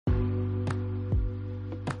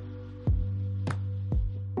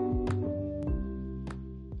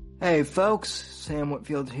Hey folks, Sam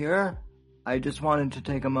Whitfield here. I just wanted to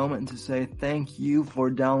take a moment to say thank you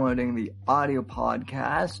for downloading the audio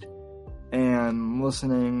podcast and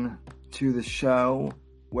listening to the show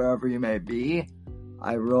wherever you may be.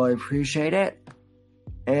 I really appreciate it.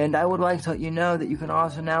 And I would like to let you know that you can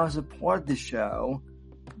also now support the show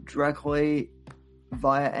directly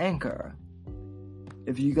via Anchor.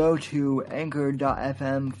 If you go to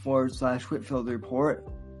anchor.fm/Whitfield Report,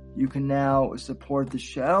 you can now support the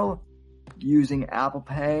show using Apple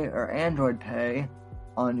Pay or Android Pay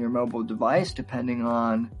on your mobile device, depending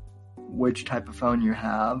on which type of phone you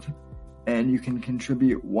have. And you can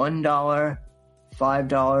contribute $1,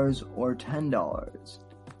 $5, or $10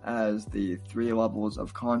 as the 3 levels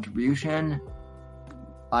of contribution.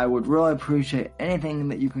 I would really appreciate anything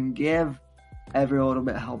that you can give. Every little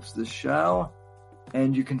bit helps the show.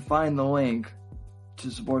 And you can find the link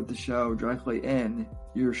to support the show directly in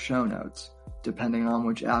your show notes, depending on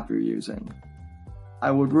which app you're using.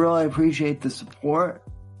 I would really appreciate the support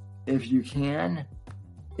if you can.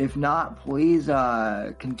 If not, please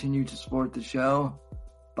continue to support the show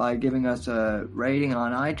by giving us a rating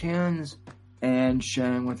on iTunes and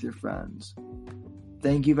sharing with your friends.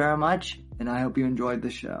 Thank you very much, and I hope you enjoyed the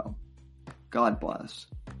show. God bless.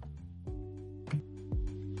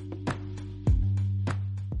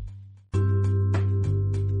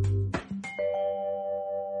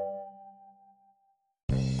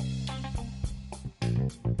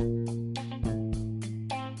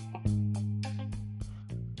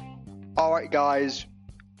 Alright guys,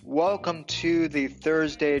 welcome to the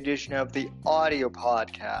Thursday edition of the audio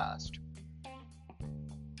podcast.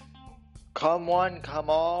 Come one, come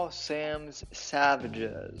all, Sam's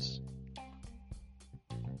Savages.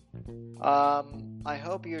 I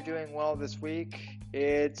hope you're doing well this week.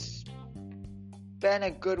 It's been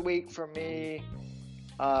a good week for me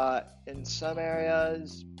in some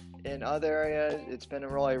areas. In other areas, it's been a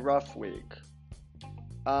really rough week.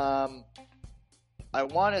 I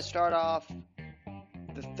want to start off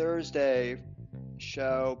the Thursday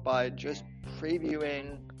show by just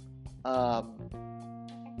previewing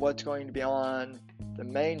what's going to be on the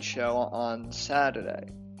main show on Saturday.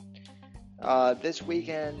 This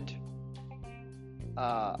weekend,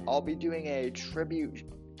 I'll be doing a tribute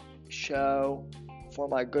show for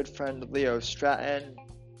my good friend Leo Stratton.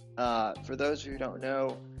 For those who don't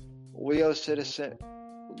know, Leo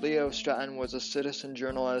Stratton was a citizen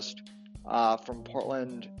journalist from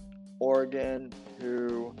Portland, Oregon,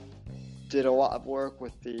 who did a lot of work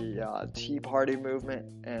with the Tea Party movement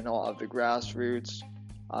and a lot of the grassroots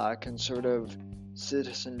conservative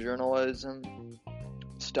citizen journalism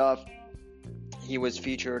stuff. He was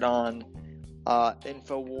featured on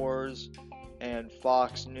InfoWars and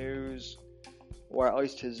Fox News, or at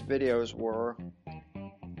least his videos were.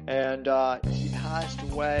 And he passed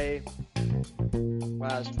away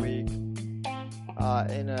last week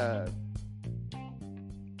in a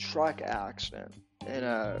truck accident, in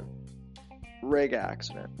a rig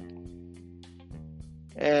accident.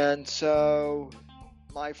 And so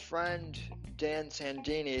my friend Dan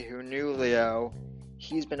Sandini, who knew Leo,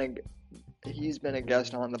 he's been a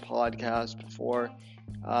guest on the podcast before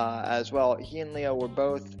as well. He and Leo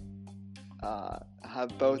were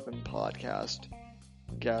have both been podcast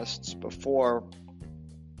guests before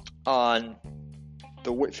on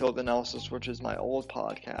the Whitfield Analysis, which is my old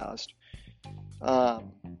podcast.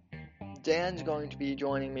 Dan's going to be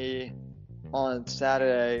joining me on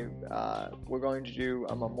Saturday. We're going to do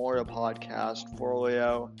a memorial podcast for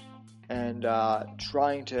Leo and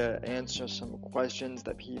trying to answer some questions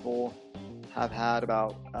that people have had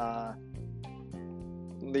about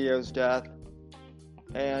Leo's death.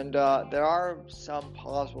 And there are some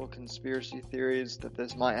possible conspiracy theories that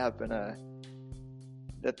this might have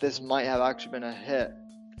actually been a hit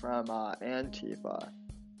from Antifa.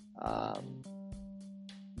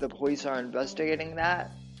 The police are investigating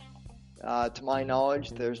that. To my knowledge,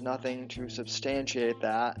 there's nothing to substantiate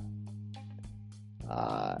that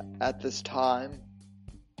at this time.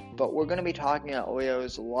 But we're going to be talking about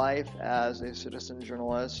Leo's life as a citizen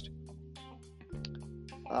journalist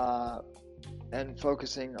and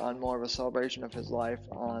focusing on more of a celebration of his life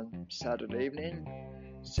on Saturday evening.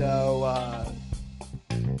 So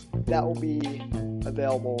that will be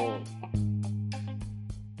available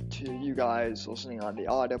to you guys listening on the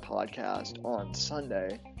audio podcast on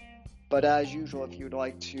Sunday. But as usual, if you'd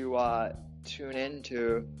like to tune in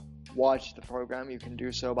to watch the program, you can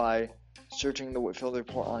do so by searching the Whitfield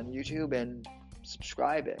Report on YouTube and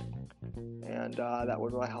subscribing. And that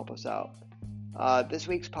would really help us out. This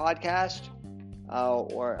week's podcast,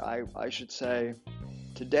 or I should say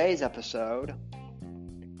today's episode,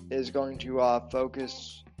 is going to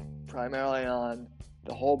focus primarily on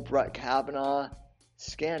the whole Brett Kavanaugh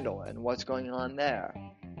scandal and what's going on there.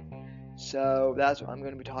 So that's what I'm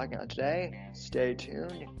going to be talking about today. Stay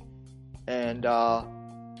tuned, and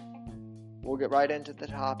we'll get right into the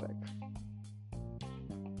topic.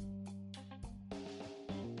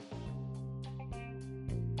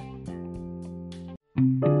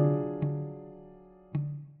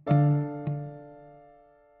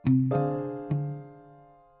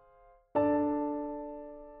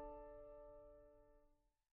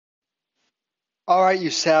 Alright, you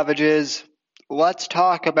savages, let's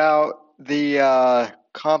talk about the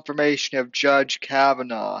confirmation of Judge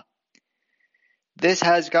Kavanaugh. This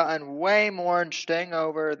has gotten way more interesting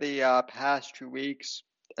over the past 2 weeks,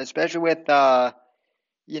 especially with,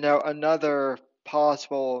 another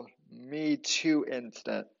possible Me Too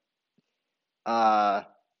incident,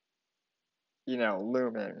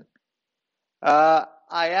 looming. I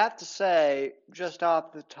have to say, just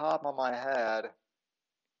off the top of my head,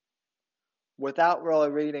 without really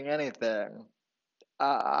reading anything,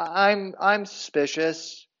 I'm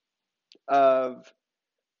suspicious of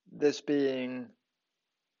this being,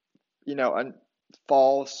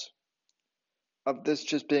 false, of this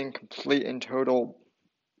just being complete and total,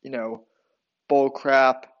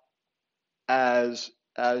 bullcrap as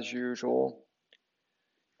usual.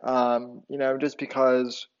 Just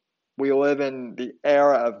because we live in the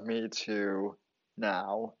era of Me Too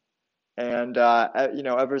now, and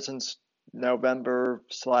ever since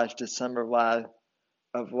November/December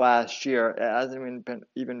of last year, it hasn't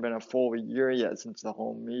even been a full year yet since the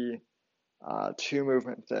whole Me Too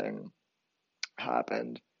movement thing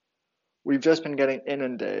happened. We've just been getting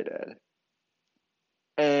inundated,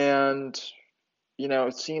 and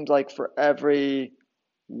it seems like for every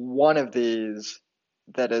one of these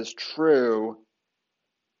that is true,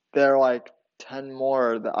 there are like 10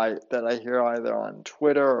 more that I hear either on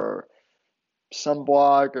Twitter or some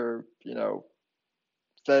blog or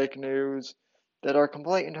fake news that are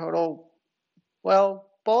complete and total,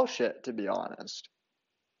 bullshit, to be honest.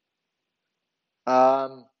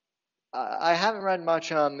 I haven't read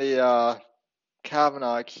much on the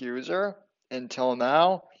Kavanaugh accuser until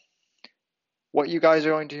now. What you guys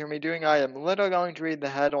are going to hear me doing, I am literally going to read the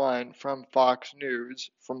headline from Fox News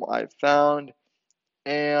from what I've found,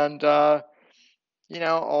 and I'll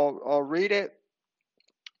read it.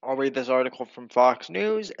 I'll read this article from Fox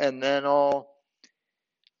News, and then I'll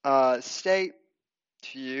state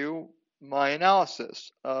to you my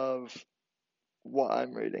analysis of what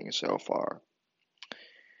I'm reading so far.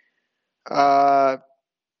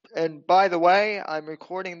 And by the way, I'm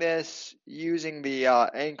recording this using the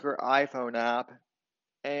Anchor iPhone app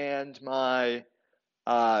and my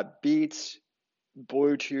Beats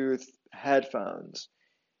Bluetooth headphones.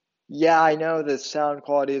 Yeah, I know the sound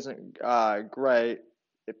quality isn't great.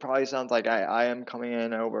 It probably sounds like I am coming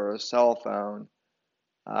in over a cell phone.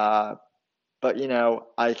 But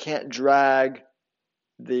I can't drag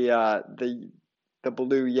the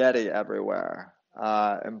Blue Yeti everywhere.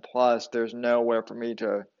 And plus, there's nowhere for me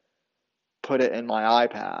to put it in my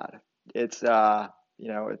iPad. It's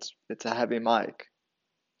it's a heavy mic.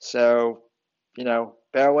 So,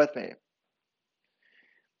 bear with me.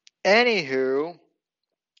 Anywho,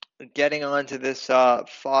 getting on to this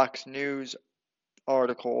Fox News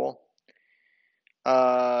article,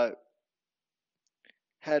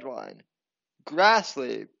 headline,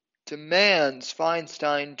 Grassley demands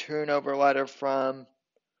Feinstein turn over letter from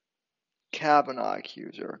Kavanaugh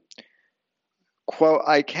accuser. Quote,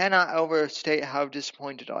 I cannot overstate how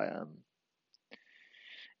disappointed I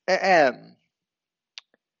am.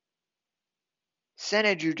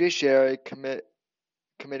 Senate Judiciary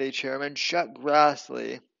Committee Chairman Chuck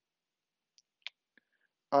Grassley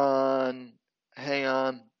on,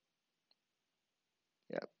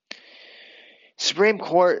 Supreme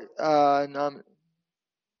Court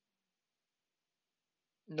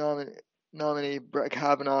nominee Brett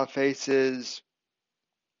Kavanaugh faces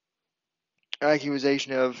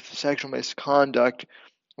accusation of sexual misconduct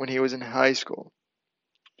when he was in high school.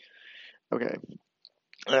 Okay.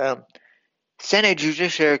 Senate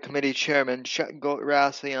Judiciary Committee Chairman Chuck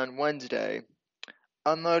Grassley on Wednesday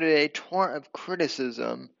unloaded a torrent of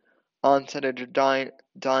criticism on Senator Dianne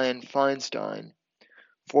Feinstein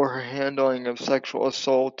for her handling of sexual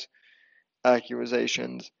assault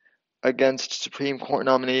accusations against Supreme Court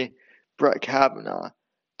nominee Brett Kavanaugh,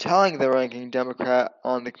 telling the ranking Democrat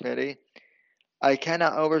on the committee, I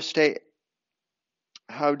cannot overstate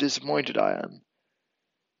how disappointed I am,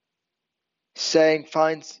 saying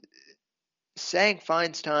Feinstein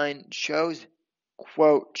chose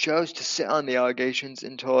to sit on the allegations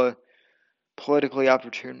until a politically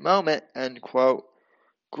opportune moment, end quote,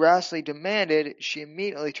 Grassley demanded she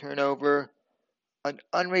immediately turn over an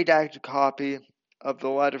unredacted copy of the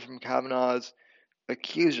letter from Kavanaugh's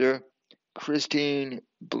accuser, Christine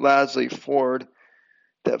Blasey Ford,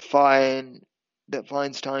 that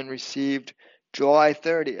Feinstein received July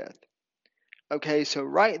 30th. Okay, so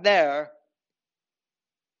right there,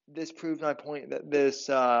 this proves my point that this,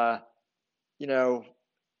 that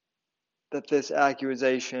this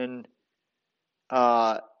accusation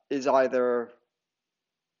is either,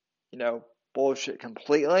 bullshit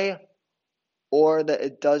completely, or that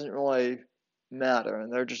it doesn't really matter,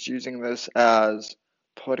 and they're just using this as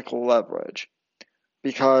political leverage.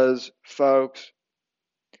 Because, folks,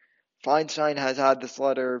 Feinstein has had this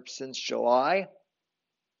letter since July,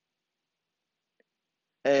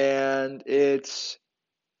 and it's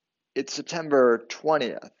September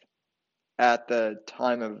 20th at the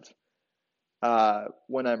time of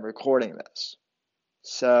when I'm recording this.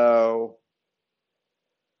 So,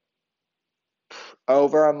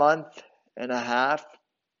 over a month and a half.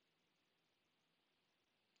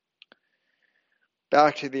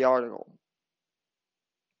 Back to the article.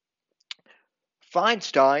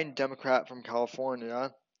 Feinstein, Democrat from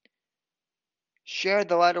California, shared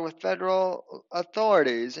the letter with federal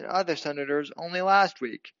authorities and other senators only last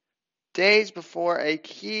week, days before a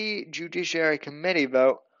key Judiciary Committee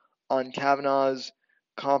vote on Kavanaugh's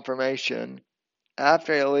confirmation,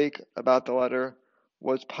 after a leak about the letter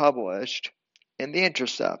was published in The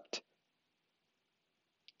Intercept.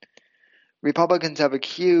 Republicans have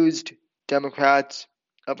accused Democrats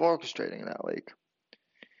of orchestrating that leak.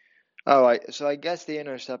 Oh, so I guess The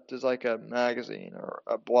Intercept is like a magazine or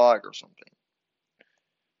a blog or something.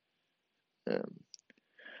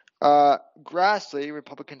 Grassley,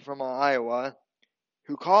 Republican from Iowa,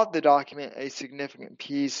 who called the document a significant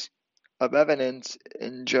piece of evidence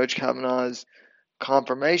in Judge Kavanaugh's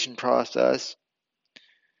confirmation process,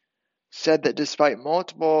 said that despite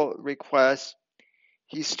multiple requests,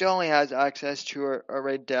 he still only has access to a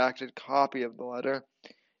redacted copy of the letter,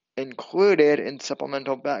 included in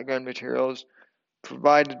supplemental background materials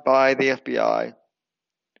provided by the FBI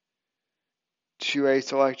to a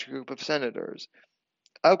select group of senators.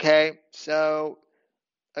 Okay, so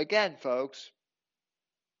again, folks,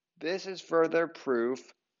 this is further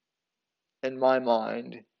proof in my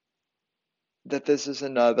mind that this is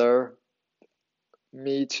another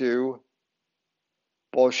Me Too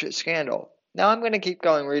bullshit scandal. Now I'm going to keep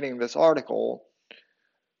going reading this article,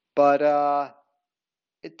 but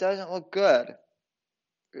it doesn't look good.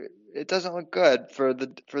 It doesn't look good for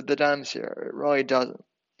the Dems here. It really doesn't.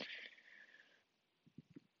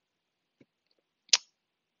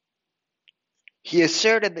 He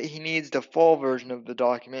asserted that he needs the full version of the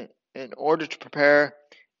document in order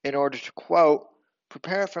to, quote,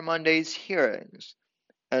 prepare for Monday's hearings,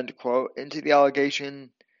 end quote, into the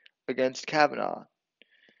allegation against Kavanaugh.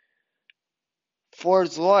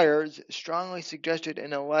 Ford's lawyers strongly suggested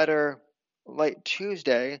in a letter late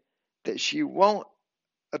Tuesday that she won't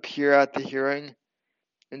appear at the hearing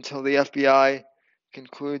until the FBI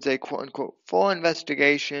concludes a quote-unquote full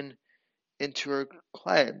investigation into her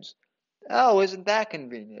claims. Oh, isn't that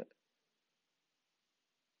convenient?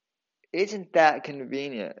 Isn't that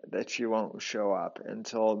convenient that she won't show up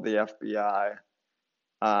until the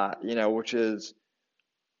FBI, which is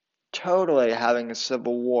totally having a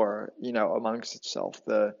civil war, amongst itself.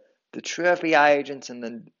 The true FBI agents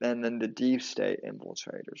and then the deep state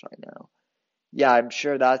infiltrators right now. Yeah, I'm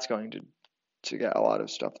sure that's going to get a lot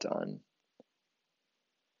of stuff done.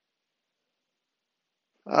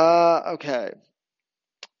 Okay.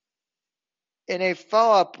 In a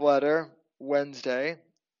follow-up letter Wednesday,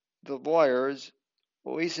 the lawyers,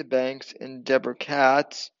 Lisa Banks and Deborah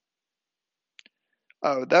Katz,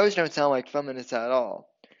 those don't sound like feminists at all,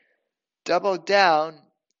 doubled down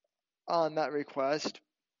on that request,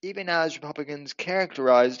 even as Republicans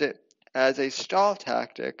characterized it as a stall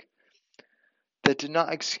tactic that did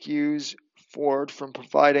not excuse Ford from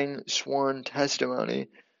providing sworn testimony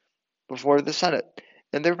before the Senate.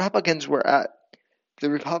 And the Republicans,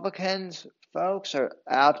 folks, are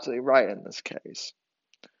absolutely right in this case.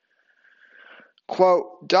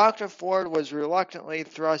 Quote, Dr. Ford was reluctantly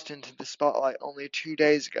thrust into the spotlight only 2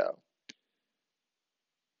 days ago.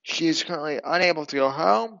 She is currently unable to go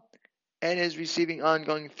home and is receiving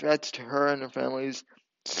ongoing threats to her and her family's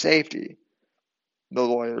safety, the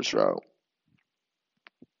lawyers wrote.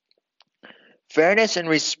 Fairness and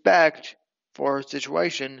respect for her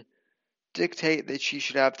situation dictate that she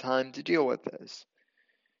should have time to deal with this.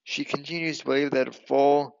 She continues to believe that a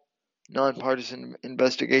full, nonpartisan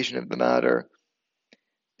investigation of the matter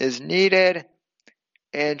is needed,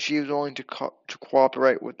 and she is willing to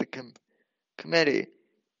cooperate with the committee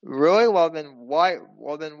Really? Well then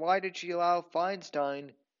why did she allow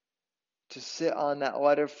Feinstein to sit on that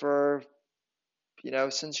letter for,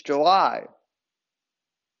 since July?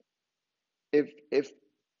 If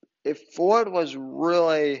Ford was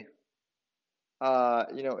really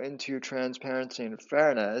into transparency and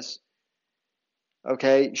fairness,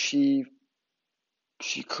 okay, she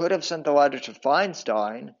could have sent the letter to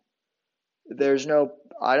Feinstein.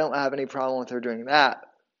 I don't have any problem with her doing that,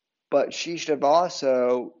 but she should have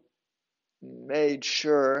also made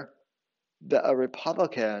sure that a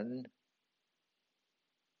Republican,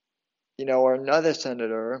 or another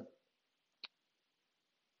senator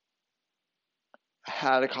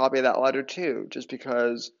had a copy of that letter too, just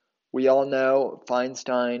because we all know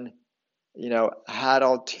Feinstein, had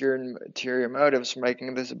ulterior motives for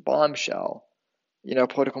making this a bombshell,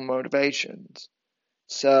 political motivations.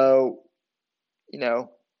 So,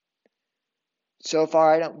 so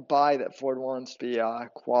far I don't buy that Ford wants to be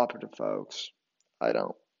cooperative, folks. I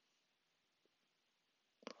don't.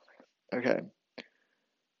 Okay.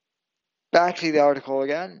 Back to the article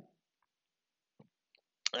again.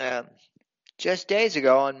 Just days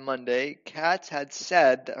ago on Monday, Katz had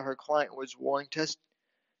said that her client was willing to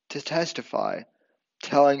testify,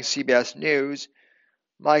 telling CBS News,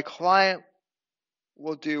 "My client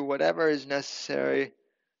will do whatever is necessary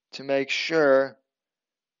to make sure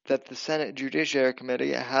that the Senate Judiciary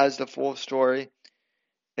Committee has the full story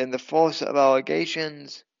and the full set of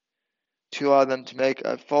allegations to allow them to make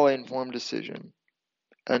a fully informed decision."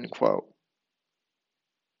 End quote.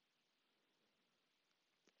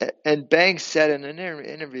 And Banks said in an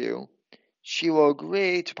interview she will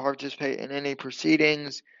agree to participate in any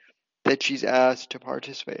proceedings that she's asked to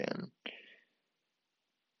participate in.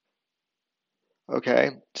 Okay,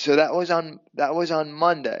 so that was on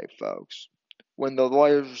Monday, folks, when the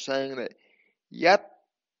lawyers were saying that, yep,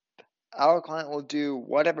 our client will do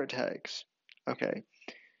whatever it takes. Okay.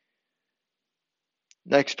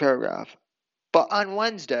 Next paragraph. But on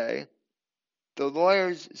Wednesday, the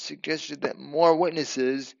lawyers suggested that more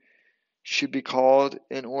witnesses should be called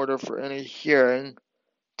in order for any hearing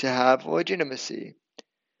to have legitimacy.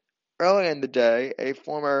 Early in the day, a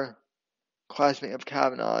former classmate of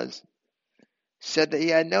Kavanaugh's said that he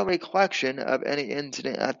had no recollection of any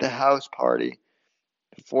incident at the house party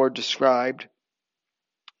Ford described.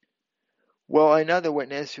 Well, another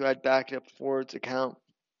witness who had backed up Ford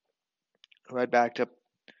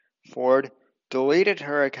deleted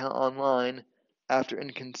her account online after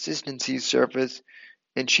inconsistencies surfaced,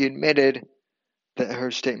 and she admitted that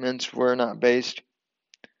her statements were not based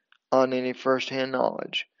on any first-hand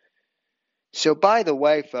knowledge. So, by the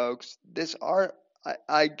way, folks,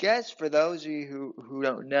 I guess for those of you who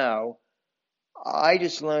don't know, I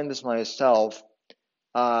just learned this myself.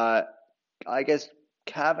 I guess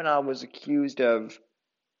Kavanaugh was accused of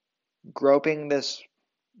groping this,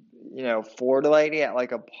 Ford lady at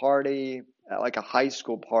like a party, at like a high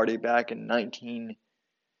school party back in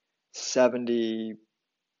 1970,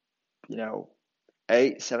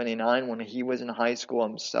 79, when he was in high school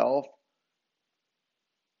himself.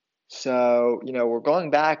 So, we're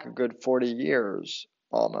going back a good 40 years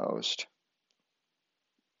almost.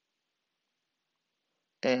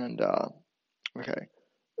 And, okay.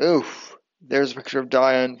 Oof, there's a picture of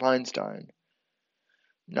Dianne Feinstein.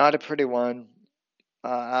 Not a pretty one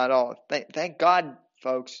at all. Thank God,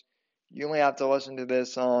 folks, you only have to listen to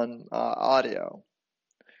this on audio.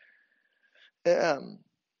 The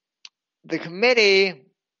committee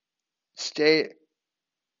stated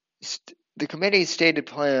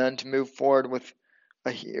plan to move forward with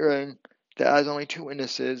a hearing that has only two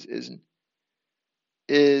witnesses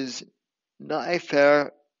is not a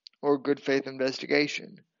fair or good faith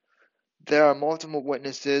investigation. There are multiple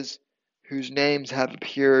witnesses whose names have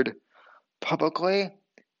appeared publicly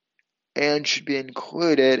and should be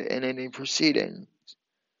included in any proceedings,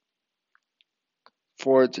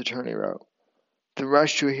 Ford's attorney wrote. The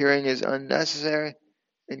rush to a hearing is unnecessary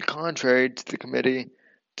and contrary to the committee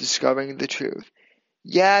discovering the truth.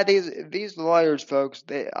 Yeah, these lawyers, folks,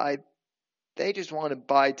 they just want to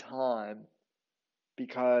buy time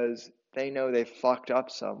because they know they fucked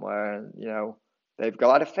up somewhere and, they've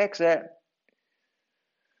got to fix it.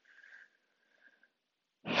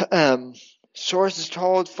 Sources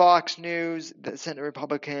told Fox News that Senate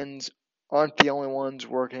Republicans aren't the only ones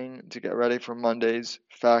working to get ready for Monday's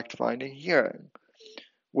fact-finding hearing,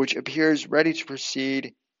 which appears ready to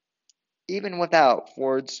proceed even without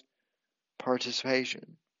Ford's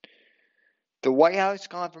participation. The White House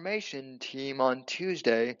confirmation team on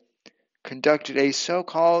Tuesday conducted a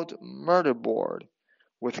so-called murder board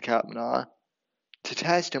with Kavanaugh to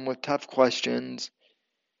test him with tough questions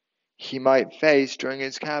he might face during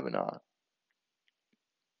his Kavanaugh,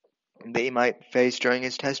 that he might face during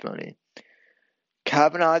his testimony.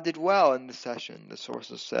 Kavanaugh did well in the session, the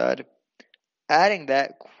sources said, adding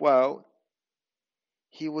that, quote,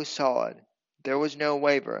 he was solid. There was no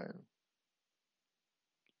wavering.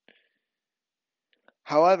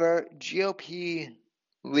 However, GOP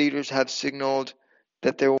leaders have signaled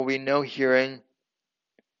that there will be no hearing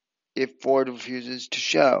if Ford refuses to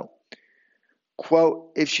show.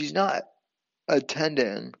 Quote, if she's not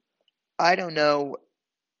attending, I don't know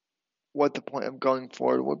what the point of going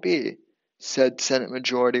forward would be, said Senate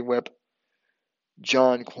Majority Whip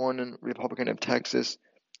John Cornyn, Republican of Texas,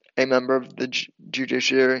 a member of the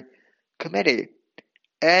Judiciary Committee.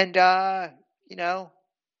 And,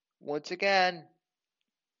 once again,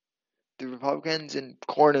 the Republicans, and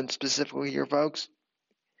Cornyn specifically here, folks,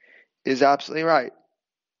 is absolutely right.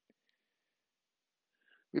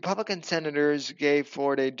 Republican senators gave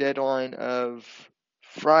Ford a deadline of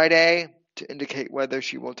Friday to indicate whether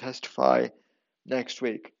she will testify next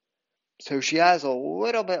week. So she has a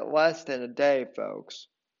little bit less than a day, folks.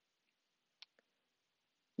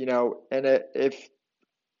 And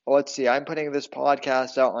let's see, I'm putting this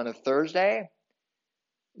podcast out on a Thursday,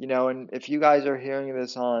 and if you guys are hearing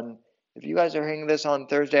this on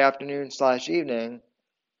Thursday afternoon/evening,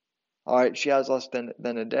 all right, she has less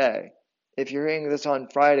than a day. If you're hearing this on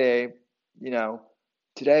Friday,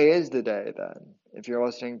 today is the day then, if you're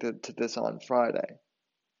listening to this on Friday.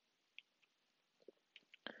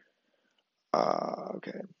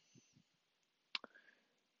 Okay.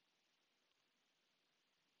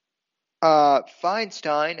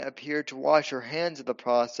 Feinstein appeared to wash her hands of the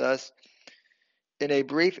process in a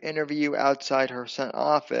brief interview outside her Senate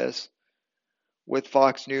office with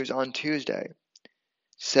Fox News on Tuesday,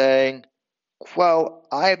 saying, quote,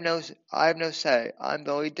 I have no say. I'm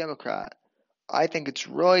the lead Democrat. I think it's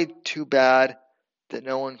really too bad that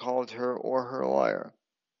no one called her or her lawyer.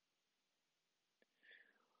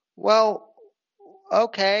 Well,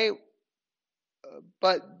 okay,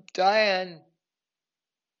 but Diane,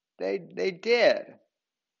 they did.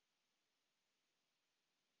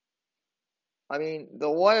 I mean, the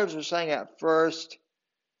lawyers were saying at first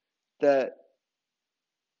that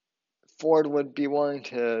Ford would be willing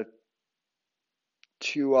to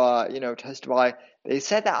testify. They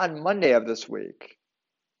said that on Monday of this week.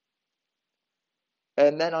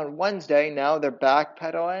 And then on Wednesday, now they're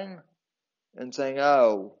backpedaling and saying,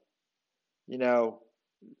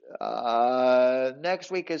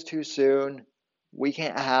 next week is too soon. We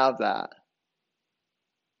can't have that.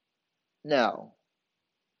 No,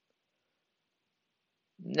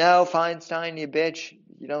 Feinstein, you bitch.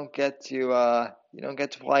 You don't get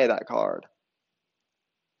to play that card.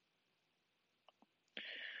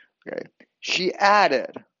 Okay. She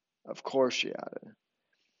added, of course she added,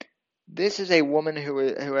 this is a woman who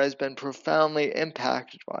has been profoundly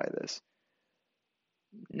impacted by this.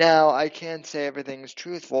 Now, I can't say everything's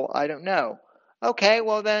truthful. I don't know. Okay,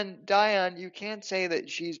 well then, Diane, you can't say that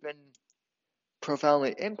she's been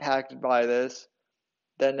profoundly impacted by this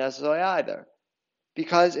then necessarily either.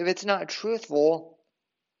 Because if it's not truthful,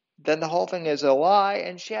 then the whole thing is a lie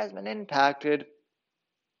and she hasn't been impacted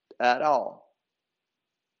at all.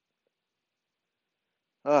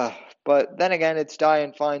 But then again, it's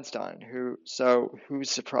Dianne Feinstein,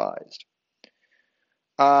 who's surprised?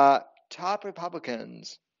 Top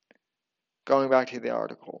Republicans, going back to the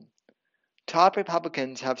article, top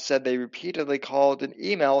Republicans have said they repeatedly called and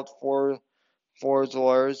emailed Ford's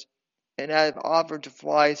lawyers and have offered to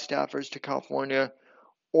fly staffers to California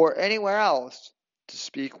or anywhere else to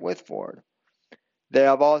speak with Ford. They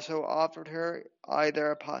have also offered her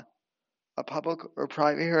either a public or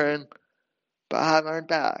private hearing, but haven't heard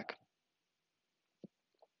back.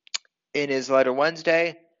 In his letter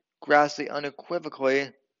Wednesday, Grassley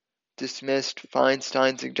unequivocally dismissed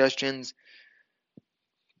Feinstein's suggestions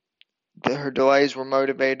that her delays were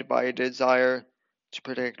motivated by a desire to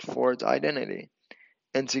protect Ford's identity,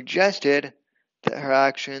 and suggested that her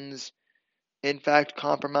actions in fact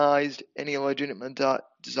compromised any legitimate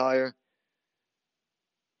desire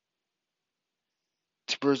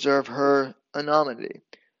to preserve her anonymity.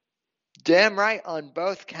 Damn right on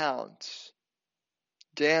both counts.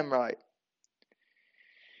 Damn right.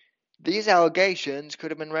 These allegations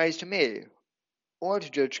could have been raised to me, or to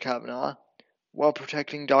Judge Kavanaugh, while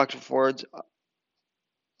protecting Dr. Ford's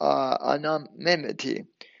anonymity,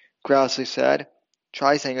 Grassley said.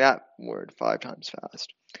 Try saying that word 5 times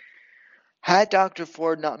fast. Had Dr.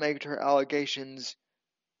 Ford not made her allegations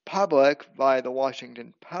public via the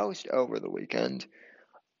Washington Post over the weekend,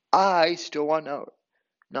 I still would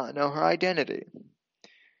not know her identity.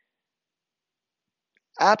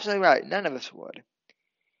 Absolutely right. None of us would.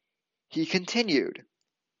 He continued,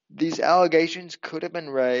 these allegations could have been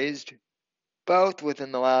raised both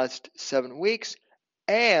within the last 7 weeks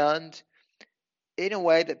and in a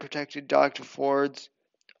way that protected Dr. Ford's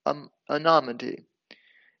anonymity.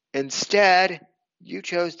 Instead, you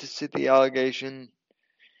chose to sit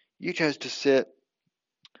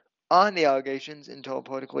on the allegations until a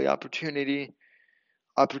politically opportune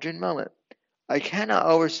moment. I cannot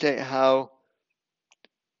overstate how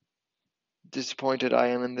disappointed I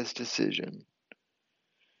am in this decision.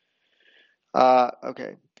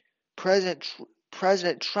 Okay.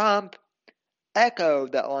 President Trump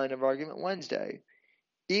echoed that line of argument Wednesday,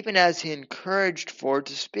 even as he encouraged Ford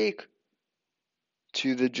to speak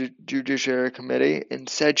to the Judiciary Committee and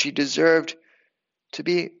said she deserved to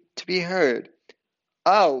be heard.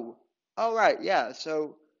 Oh, right, yeah.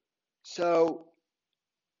 So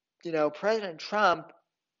President Trump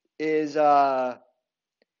is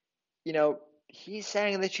he's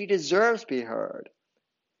saying that she deserves to be heard,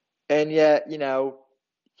 and yet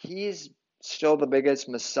he's still the biggest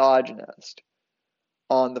misogynist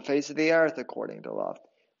on the face of the earth, according to Love.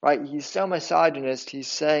 Right? He's so misogynist. He's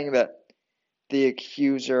saying that the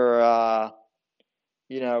accuser,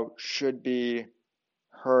 should be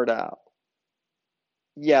heard out.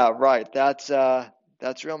 Yeah, right. That's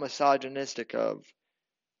real misogynistic of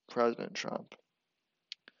President Trump.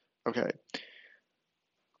 Okay.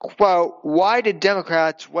 Quote, why did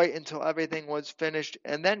Democrats wait until everything was finished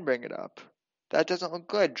and then bring it up? That doesn't look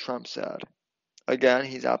good, Trump said. Again,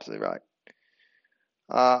 he's absolutely right.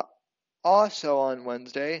 Also on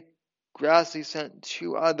Wednesday, Grassley sent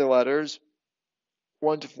 2 other letters,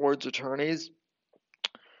 one to Ford's attorneys,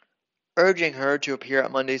 urging her to appear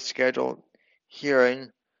at Monday's scheduled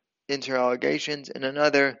hearing into her allegations, and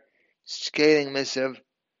another scathing missive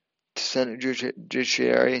to Senate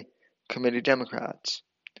Judiciary Committee Democrats.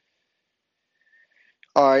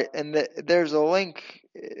 Alright, and there's a link.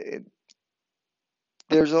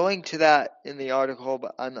 There's a link to that in the article,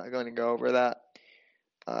 but I'm not going to go over that.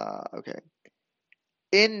 Okay.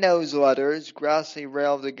 In those letters, Grassley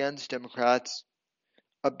railed against Democrats'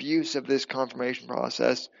 abuse of this confirmation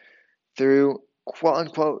process through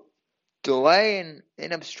quote-unquote delay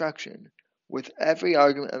and obstruction with every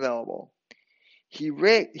argument available. He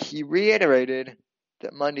reiterated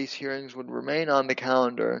that Monday's hearings would remain on the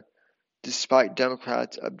calendar despite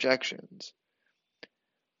Democrats' objections.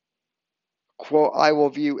 Quote, I will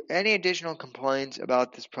view any additional complaints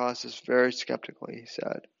about this process very skeptically, he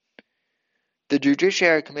said. The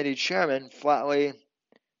Judiciary Committee chairman flatly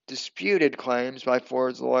disputed claims by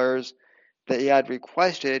Ford's lawyers that he had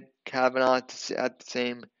requested Kavanaugh to sit at the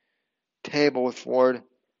same table with Ford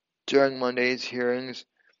during Monday's hearings,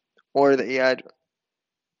 or that he had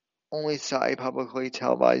only sought a publicly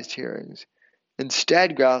televised hearings.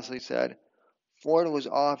 Instead, Grassley said, Ford was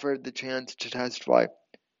offered the chance to testify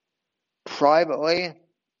privately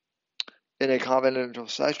in a confidential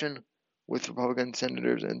session with Republican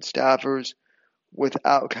senators and staffers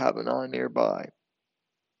without Kavanaugh nearby.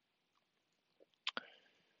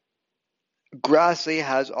 Grassley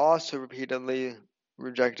has also repeatedly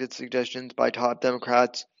rejected suggestions by top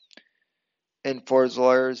Democrats and Ford's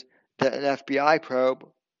lawyers that an FBI probe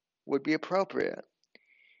would be appropriate.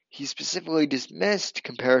 He specifically dismissed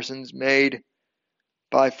comparisons made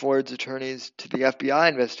by Ford's attorneys to the FBI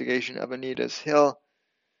investigation of Anita Hill's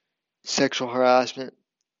sexual harassment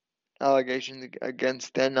allegations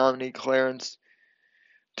against then nominee Clarence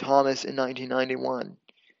Thomas in 1991,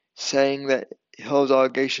 saying that Hill's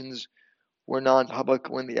allegations were non-public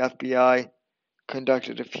when the FBI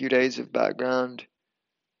conducted a few days of background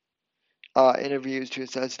interviews to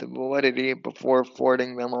assess the validity before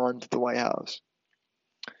forwarding them on to the White House.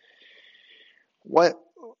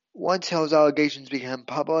 Once Hill's allegations became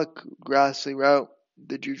public, Grassley wrote,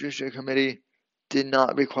 the Judiciary Committee did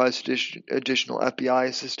not request additional FBI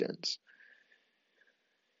assistance.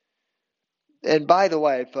 And by the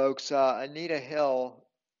way, folks, Anita Hill,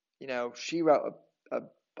 she wrote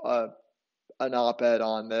an op-ed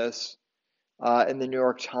on this in the New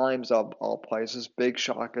York Times of all places. Big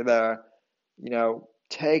shocker there.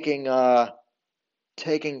 Taking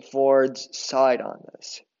Ford's side on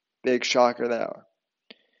this. Big shocker there.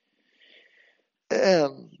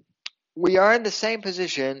 We are in the same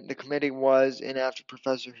position the committee was in after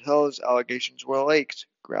Professor Hill's allegations were leaked,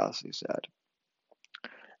 Grassley said.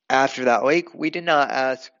 After that leak, we did not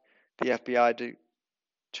ask the FBI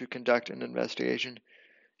to conduct an investigation.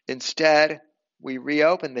 Instead, we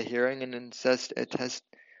reopened the hearing and assessed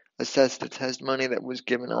the testimony that was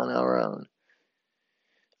given on our own.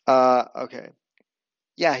 Okay.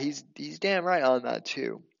 Yeah, he's damn right on that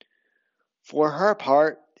too. For her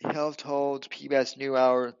part, Hill told PBS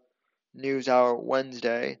NewsHour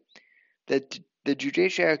Wednesday that the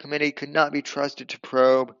Judiciary Committee could not be trusted to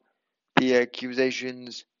probe the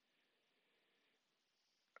accusations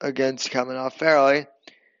against Kavanaugh fairly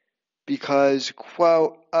because,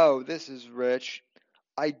 quote, "Oh, this is rich.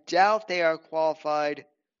 I doubt they are qualified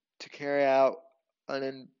to carry out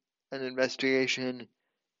an investigation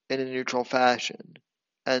in a neutral fashion,"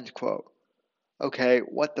 end quote. Okay,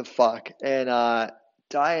 what the fuck? And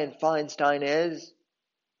Dianne Feinstein is?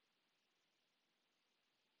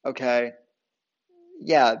 Okay,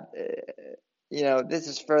 yeah, this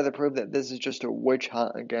is further proof that this is just a witch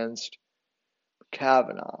hunt against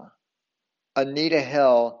Kavanaugh. Anita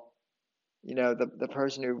Hill, the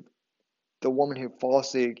woman who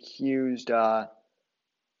falsely accused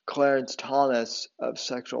Clarence Thomas of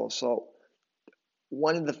sexual assault,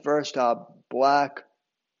 one of the first black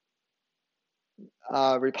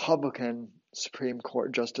Republican Supreme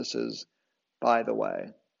Court justices, by the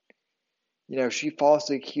way. She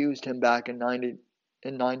falsely accused him back in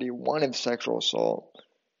 91 of sexual assault.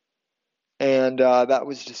 And that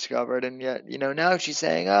was discovered. And yet, now she's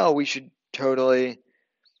saying, oh, we should totally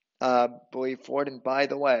believe Ford. And by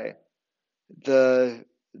the way, the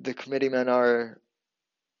committeemen are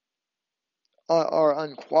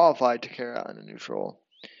unqualified to carry out in a neutral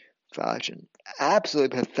fashion.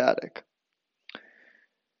 Absolutely pathetic.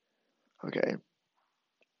 Okay.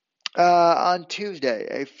 On Tuesday,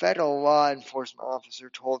 a federal law enforcement officer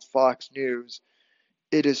told Fox News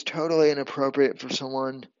it is totally inappropriate for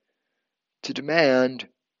someone to demand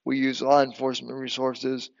we use law enforcement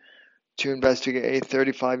resources to investigate a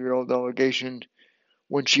 35-year-old allegation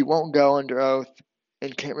when she won't go under oath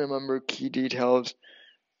and can't remember key details,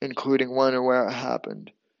 including when or where it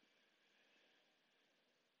happened.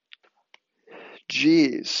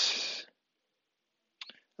 Jeez.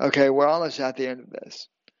 Okay, we're almost at the end of this.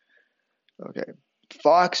 Okay.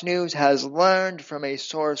 Fox News has learned from a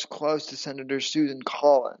source close to Senator Susan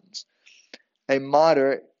Collins, a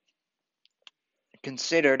moderate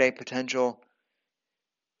considered a potential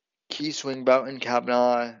key swing vote in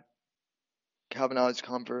Kavanaugh's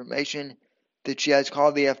confirmation, that she has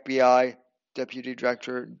called the FBI Deputy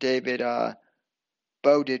Director David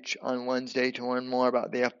Bowditch on Wednesday to learn more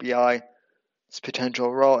about the FBI's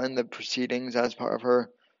potential role in the proceedings as part of her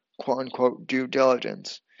quote-unquote due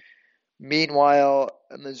diligence. Meanwhile,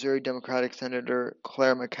 Missouri Democratic Senator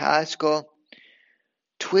Claire McCaskill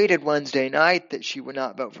tweeted Wednesday night that she would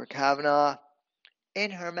not vote for Kavanaugh.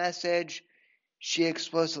 In her message, she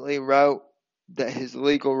explicitly wrote that his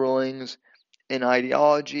legal rulings and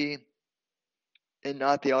ideology, and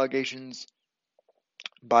not the allegations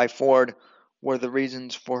by Ford, were the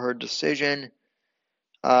reasons for her decision.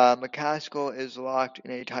 McCaskill is locked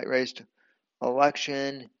in a tight-race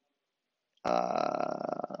election.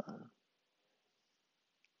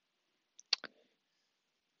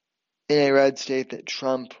 In a red state that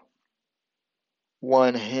Trump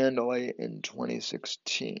won handily in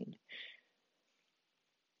 2016.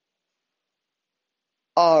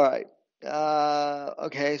 All right.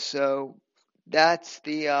 Okay, so that's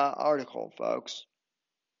the article, folks.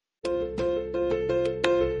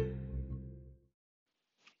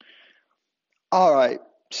 All right,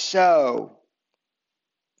 so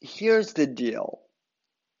here's the deal.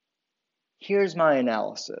 Here's my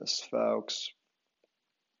analysis, folks.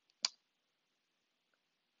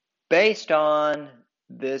 Based on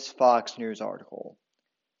this Fox News article,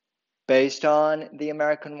 based on the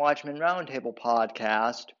American Watchman Roundtable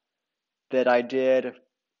podcast that I did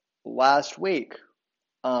last week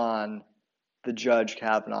on the Judge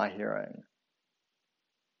Kavanaugh hearing,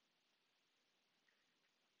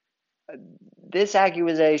 this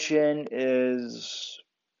accusation is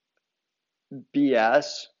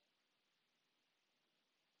BS.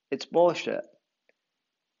 It's bullshit.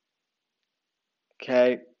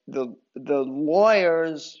 Okay, the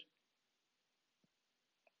lawyers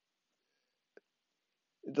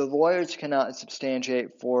cannot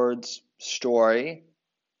substantiate Ford's story.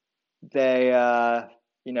 They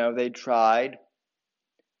they tried.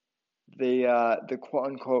 The quote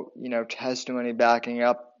unquote testimony backing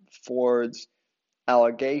up Ford's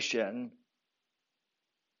allegation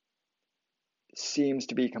seems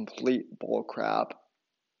to be complete bullcrap.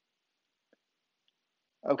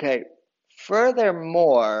 Okay,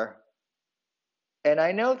 furthermore, and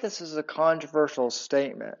I know this is a controversial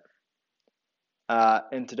statement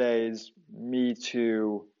in today's Me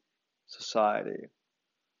Too society,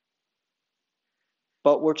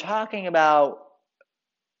 but we're talking about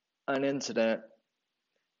an incident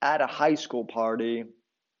at a high school party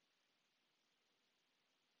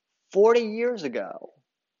 40 years ago.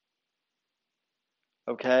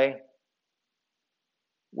 okay?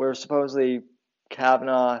 Where supposedly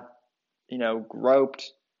Kavanaugh,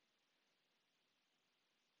 groped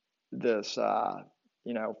this,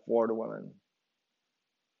 Florida woman.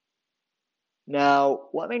 Now,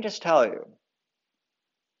 let me just tell you,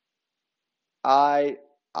 I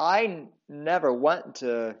never went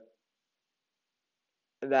to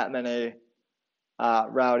that many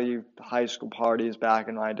rowdy high school parties back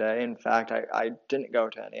in my day. In fact, I didn't go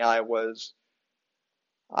to any. I was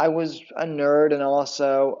a nerd and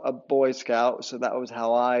also a Boy Scout, so that was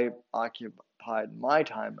how I occupied my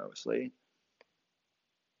time mostly.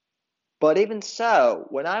 But even so,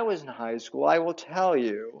 when I was in high school, I will tell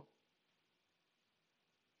you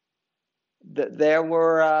that there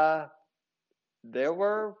were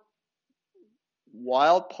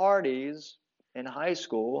wild parties in high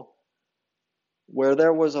school where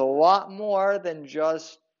there was a lot more than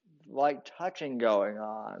just like touching going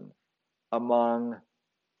on among,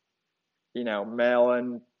 male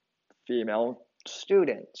and female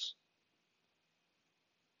students.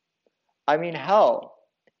 I mean, hell,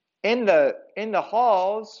 in the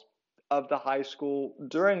halls of the high school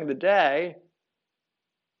during the day,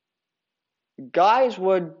 guys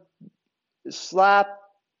would slap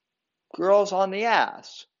girls on the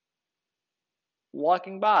ass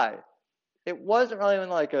walking by. It wasn't really even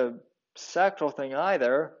like a sexual thing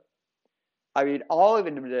either. I mean, I'll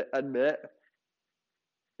even admit,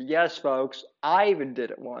 yes, folks, I even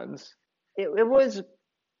did it once. It was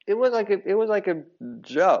like a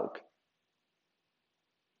joke.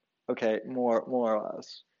 Okay, more or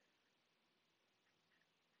less.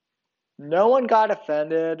 No one got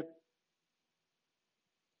offended.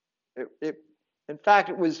 In fact,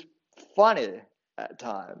 it was funny at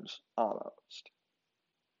times, almost.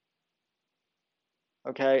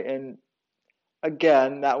 Okay, and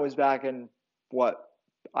again, that was back in what?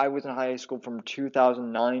 I was in high school from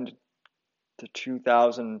 2009 to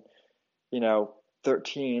 2000,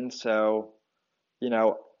 13. So,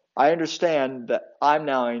 I understand that I'm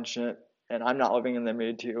now ancient and I'm not living in the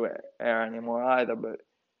Me Too era anymore either. But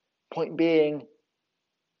point being,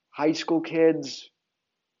 high school kids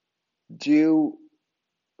do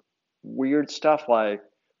weird stuff like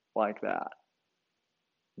that.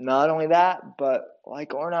 Not only that, but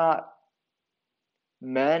like or not,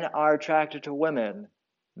 men are attracted to women.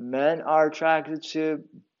 Men are attracted to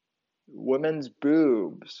women's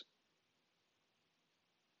boobs.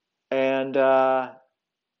 And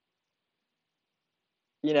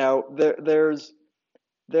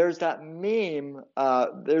there's that meme.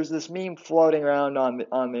 There's this meme floating around on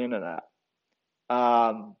the internet,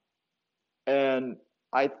 and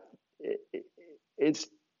it's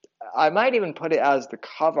I might even put it as the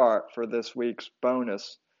cover art for this week's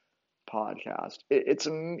bonus podcast. It's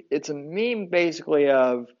a meme basically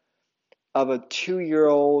of a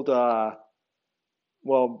 2-year-old.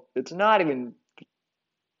 Well, it's not even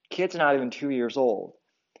kid's not even 2 years old.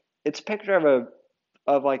 It's a picture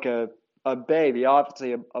of like a baby,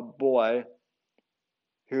 obviously a boy,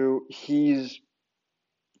 who he's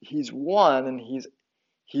one and he's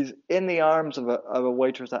in the arms of a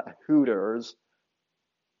waitress at Hooters,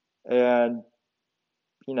 and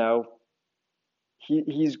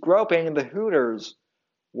he's groping the Hooters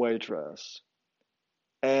waitress,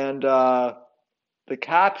 and the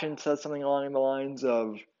caption says something along the lines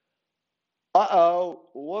of, "Uh-oh,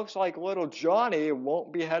 looks like little Johnny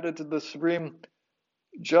won't be headed to the Supreme.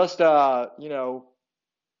 Just axed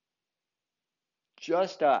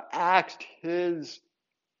his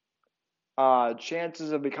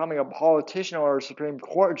chances of becoming a politician or a Supreme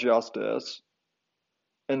Court justice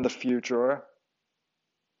in the future,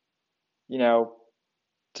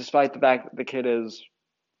 despite the fact that the kid is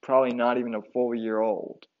probably not even a full year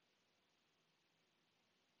old."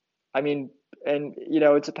 I mean, and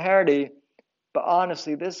it's a parody, but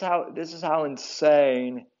honestly, this is how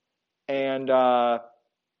insane and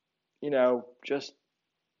just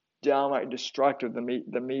downright destructive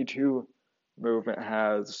the Me Too movement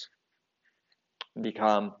has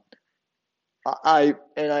become.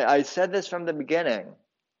 I said this from the beginning.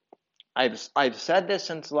 I've said this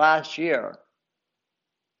since last year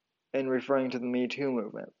in referring to the Me Too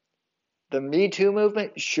movement. The Me Too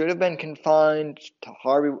movement should have been confined to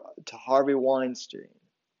Harvey Weinstein.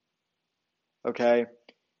 Okay?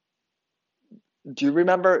 Do you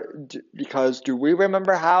remember? Do we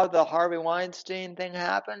remember how the Harvey Weinstein thing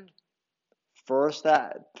happened? First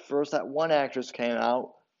that one actress came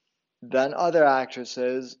out, then other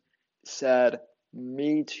actresses said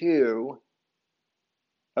 "Me Too,"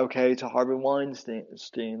 okay, to Harvey Weinstein's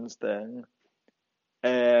thing,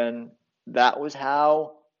 and that was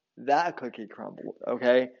how that cookie crumbled.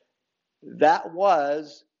 Okay, That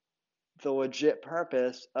was the legit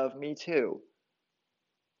purpose of Me Too.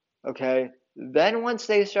 Okay? Then once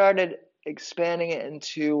they started expanding it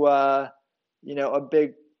into, a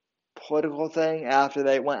big political thing after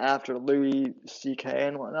they went after Louis C.K.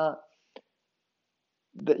 and whatnot,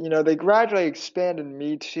 they gradually expanded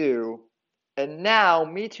Me Too, and now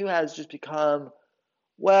Me Too has just become,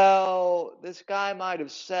 well, this guy might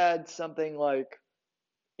have said something like,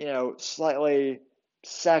 slightly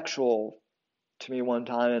sexual to me one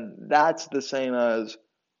time, and that's the same as,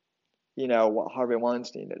 what Harvey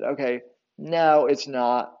Weinstein did. Okay, no, it's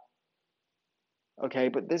not. Okay,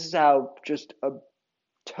 but this is how just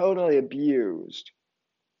totally abused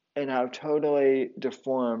and how totally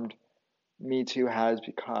deformed Me Too has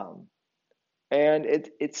become. And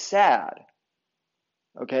it's sad,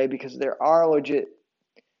 okay, because there are legit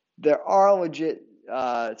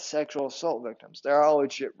sexual assault victims. There are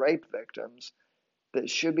legit rape victims that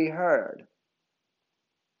should be heard.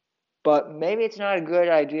 But maybe it's not a good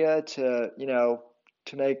idea to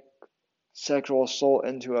make sexual assault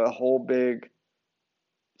into a whole big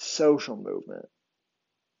social movement.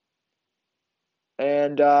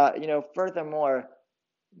 And, furthermore,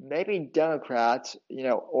 maybe Democrats,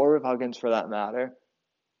 or Republicans for that matter,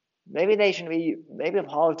 maybe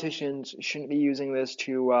politicians shouldn't be using this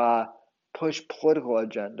to push political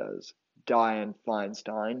agendas, Dianne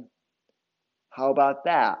Feinstein. How about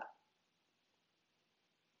that?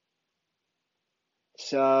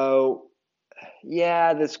 So,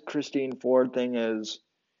 yeah, this Christine Ford thing is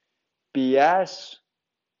BS,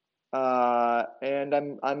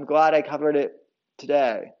 and I'm glad I covered it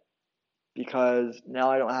today, because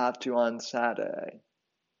now I don't have to on Saturday.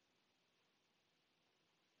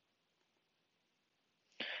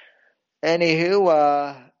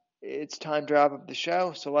 Anywho, it's time to wrap up the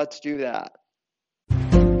show, so let's do that.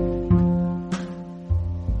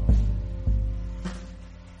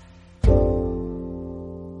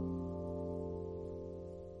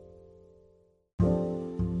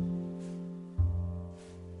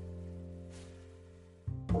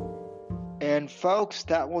 And folks,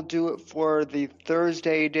 that will do it for the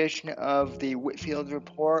Thursday edition of the Whitfield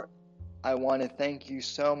Report. I want to thank you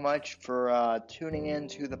so much for tuning in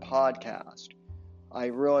to the podcast. I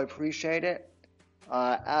really appreciate it.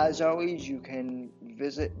 As always, you can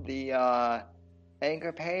visit the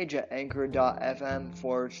Anchor page at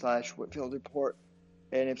anchor.fm/Whitfield Report.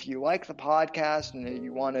 And if you like the podcast and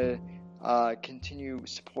you want to continue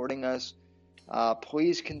supporting us,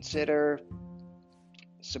 please consider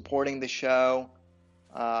supporting the show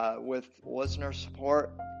with listener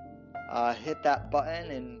support. Hit that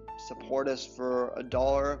button and support us for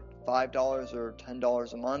 $1, $5, or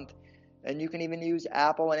 $10 a month. And you can even use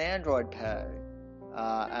Apple and Android Pay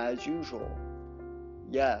as usual.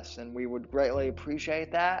 Yes, and we would greatly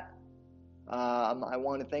appreciate that. I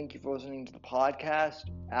want to thank you for listening to the podcast.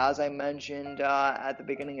 As I mentioned at the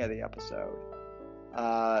beginning of the episode,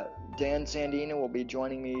 Dan Sandino will be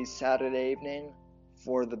joining me Saturday evening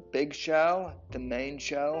for the big show, the main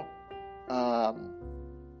show,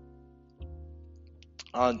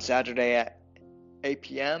 on Saturday at 8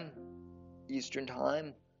 p.m. Eastern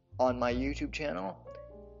Time on my YouTube channel.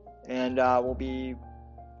 And we'll be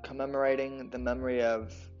commemorating the memory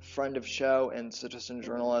of friend of show and citizen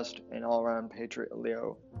journalist and all-around patriot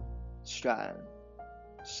Leo Stratton.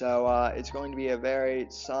 So it's going to be a very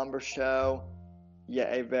somber show,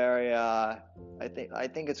 yet a very I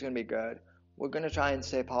think it's going to be good. We're going to try and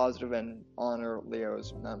stay positive and honor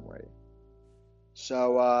Leo's memory.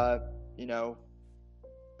 So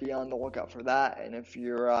be on the lookout for that. And if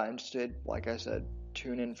you're interested, like I said,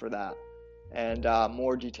 tune in for that. And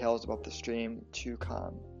more details about the stream to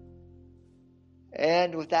come.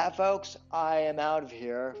 And with that, folks, I am out of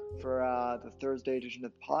here for the Thursday edition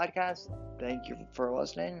of the podcast. Thank you for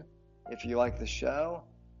listening. If you like the show,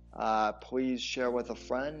 please share with a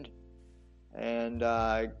friend. And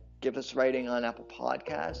give us a rating on Apple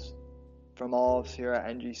Podcasts. From all of us here at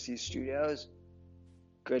NGC Studios,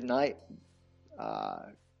 good night.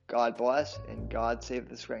 God bless, and God save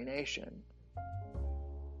this great nation.